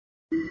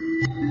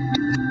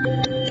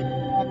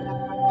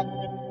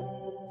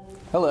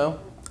Hello,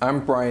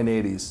 I'm Brian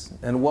Ades,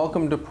 and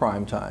welcome to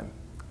Primetime.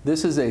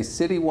 This is a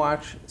City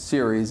Watch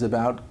series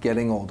about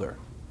getting older.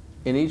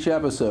 In each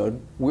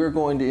episode, we're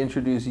going to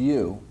introduce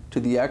you to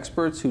the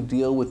experts who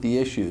deal with the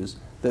issues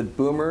that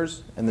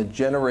boomers and the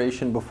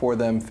generation before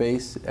them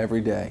face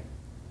every day.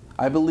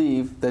 I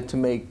believe that to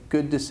make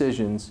good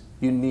decisions,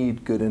 you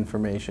need good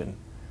information,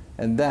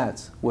 and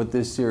that's what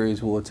this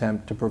series will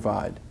attempt to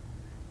provide.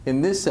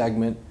 In this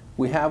segment,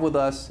 we have with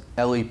us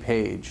Ellie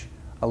Page,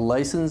 a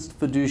licensed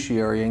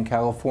fiduciary in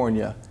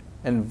California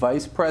and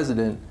vice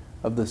president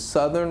of the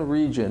Southern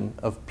Region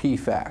of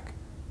PFAC,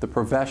 the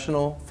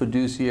Professional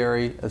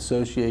Fiduciary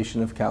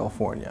Association of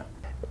California.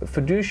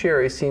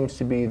 Fiduciary seems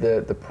to be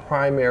the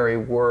primary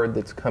word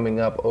that's coming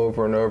up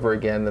over and over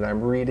again that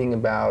I'm reading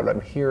about, I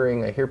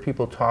hear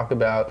people talk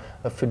about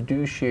a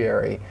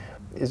fiduciary.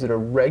 Is it a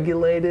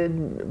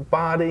regulated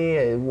body?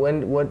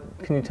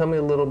 Can you tell me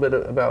a little bit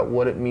about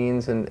what it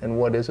means and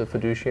what is a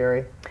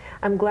fiduciary?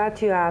 I'm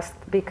glad you asked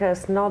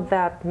because not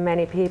that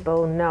many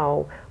people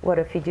know what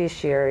a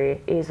fiduciary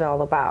is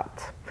all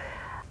about.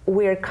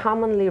 We are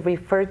commonly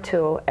referred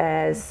to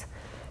as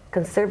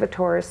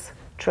conservators,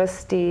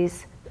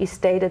 trustees,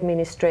 estate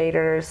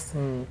administrators,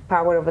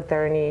 power of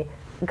attorney,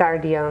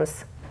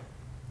 guardians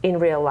in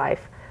real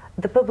life.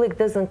 The public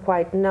doesn't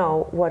quite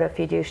know what a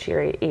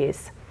fiduciary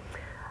is.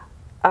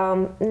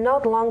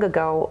 Not long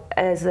ago,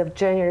 as of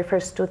January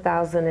 1st,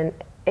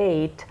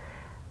 2008,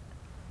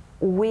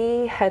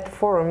 we had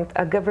formed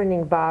a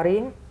governing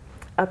body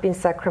up in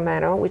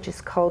Sacramento, which is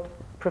called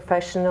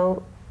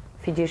Professional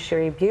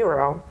Fiduciary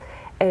Bureau,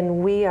 and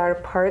we are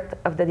part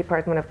of the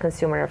Department of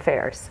Consumer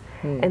Affairs.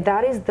 And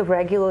that is the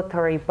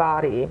regulatory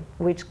body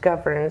which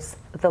governs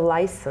the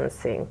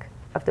licensing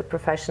of the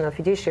professional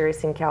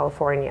fiduciaries in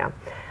California.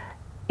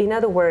 In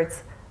other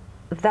words,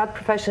 that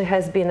profession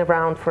has been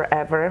around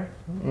forever,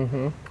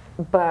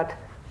 but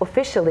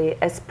officially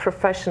as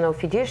professional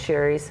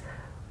fiduciaries,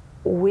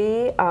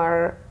 we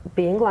are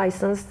being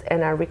licensed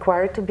and are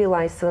required to be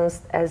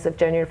licensed as of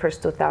January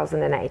 1st,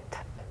 2008.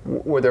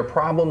 Were there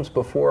problems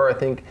before? I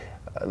think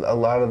a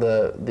lot of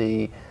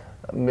the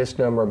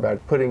misnomer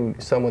about putting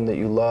someone that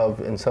you love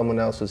in someone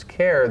else's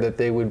care, that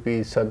they would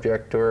be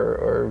subject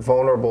or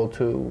vulnerable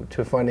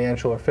to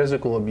financial or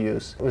physical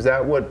abuse. Was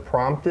that what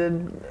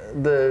prompted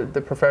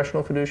the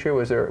professional fiduciary?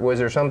 Was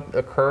there some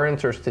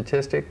occurrence or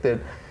statistic that?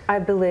 I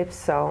believe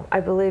so.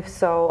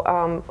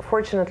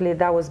 Fortunately,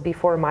 that was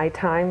before my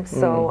time,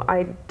 so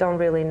I don't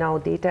really know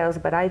details,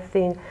 but I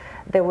think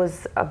there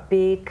was a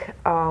big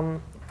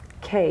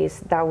case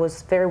that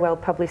was very well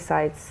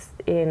publicized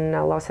in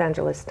Los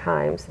Angeles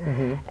Times,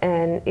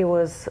 and it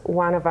was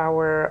one of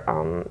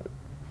our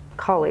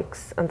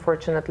colleagues,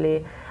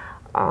 unfortunately,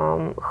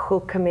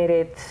 who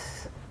committed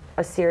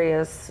a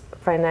serious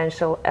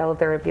financial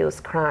elder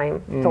abuse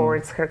crime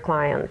towards her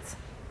clients.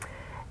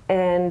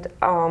 And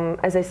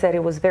as I said,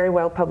 it was very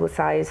well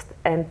publicized,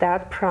 and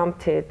that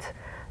prompted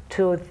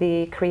to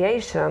the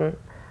creation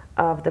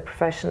of the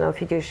Professional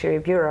Fiduciary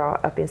Bureau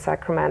up in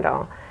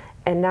Sacramento.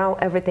 And now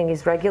everything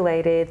is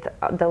regulated.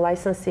 The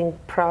licensing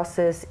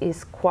process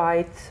is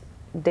quite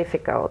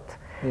difficult,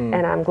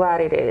 and I'm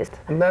glad it is.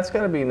 And that's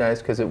got to be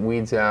nice because it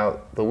weeds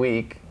out the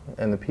weak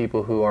and the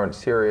people who aren't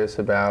serious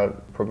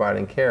about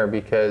providing care,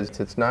 because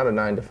it's not a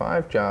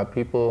 9-to-5 job.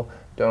 People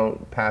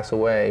don't pass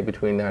away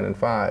between 9 and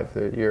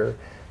 5.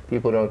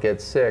 People don't get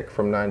sick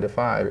from 9 to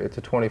 5. It's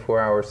a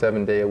 24-hour,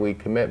 7-day-a-week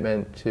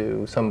commitment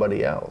to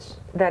somebody else.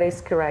 That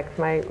is correct.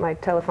 My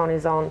telephone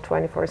is on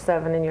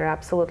 24/7, and you're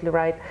absolutely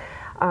right.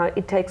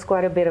 It takes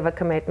quite a bit of a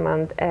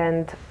commitment,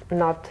 and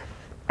not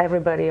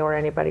everybody or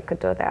anybody could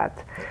do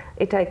that.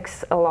 It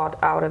takes a lot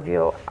out of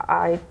you.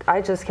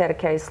 I just had a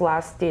case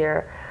last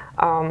year.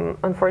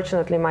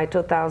 Unfortunately, my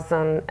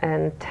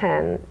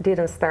 2010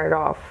 didn't start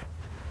off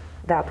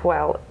that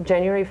well.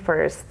 January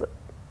 1st,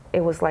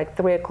 it was like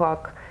 3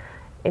 o'clock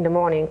in the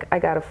morning, I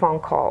got a phone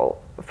call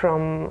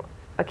from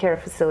a care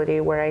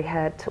facility where I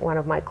had one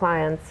of my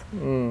clients.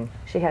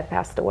 She had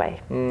passed away.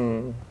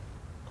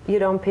 You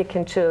don't pick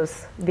and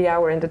choose the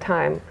hour and the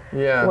time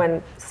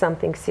when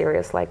something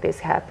serious like this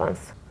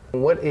happens.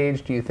 What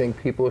age do you think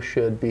people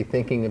should be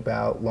thinking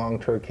about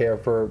long-term care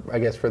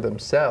for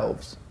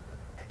themselves?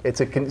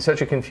 It's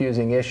such a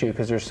confusing issue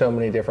because there's so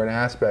many different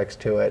aspects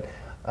to it.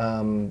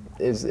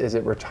 Is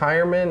it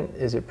retirement?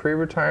 Is it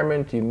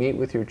pre-retirement? Do you meet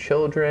with your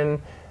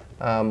children?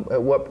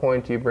 At what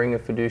point do you bring a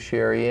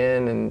fiduciary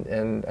in?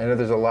 And I know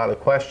there's a lot of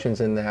questions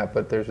in that,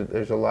 but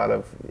there's a lot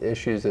of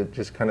issues that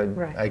just kind of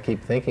I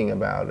keep thinking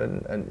about,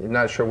 and I'm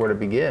not sure where to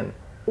begin.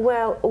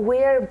 Well,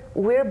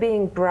 we're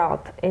being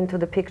brought into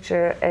the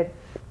picture at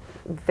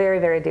very,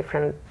 very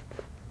different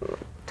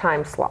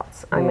time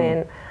slots. I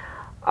mean,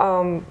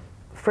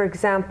 for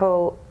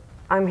example,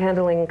 I'm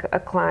handling a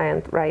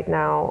client right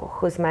now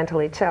who's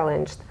mentally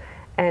challenged,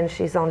 and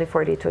she's only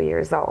 42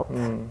 years old.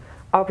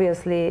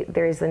 Obviously,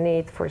 there is a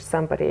need for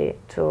somebody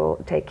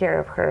to take care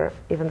of her,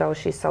 even though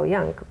she's so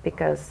young,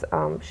 because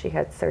she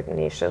had certain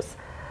issues.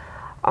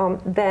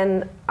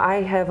 Then I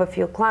have a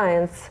few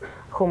clients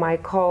whom I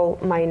call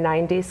my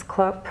 90s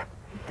club.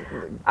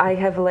 I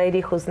have a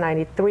lady who's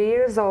 93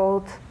 years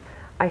old,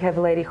 I have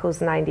a lady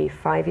who's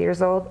 95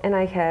 years old, and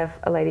I have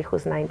a lady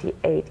who's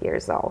 98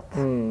 years old.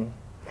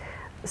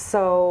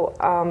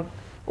 So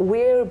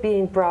we're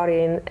being brought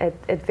in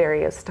at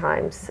various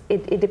times.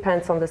 It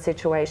depends on the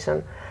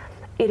situation.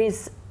 It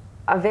is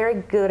a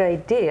very good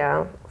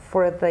idea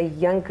for the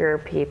younger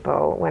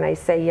people. When I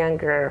say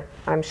younger,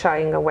 I'm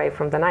shying away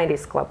from the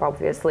 90s club,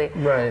 obviously.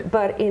 Right.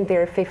 But in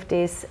their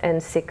 50s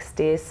and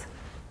 60s,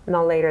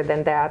 no later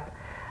than that,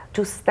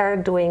 to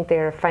start doing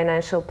their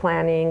financial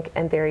planning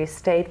and their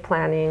estate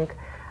planning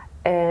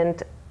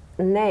and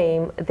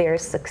name their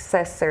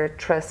successor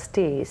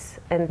trustees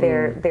and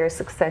their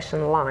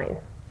succession line.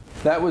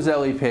 That was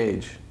Ellie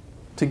Page.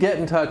 To get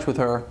in touch with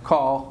her,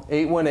 call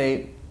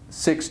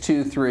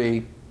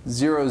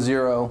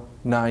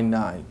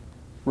 818-623-0099.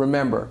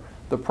 Remember,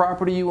 the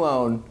property you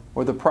own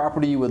or the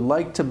property you would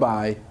like to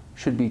buy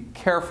should be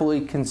carefully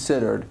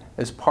considered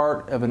as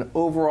part of an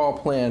overall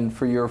plan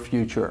for your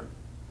future.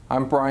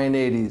 I'm Brian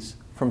Ades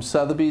from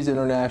Sotheby's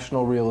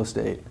International Real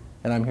Estate,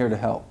 and I'm here to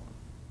help.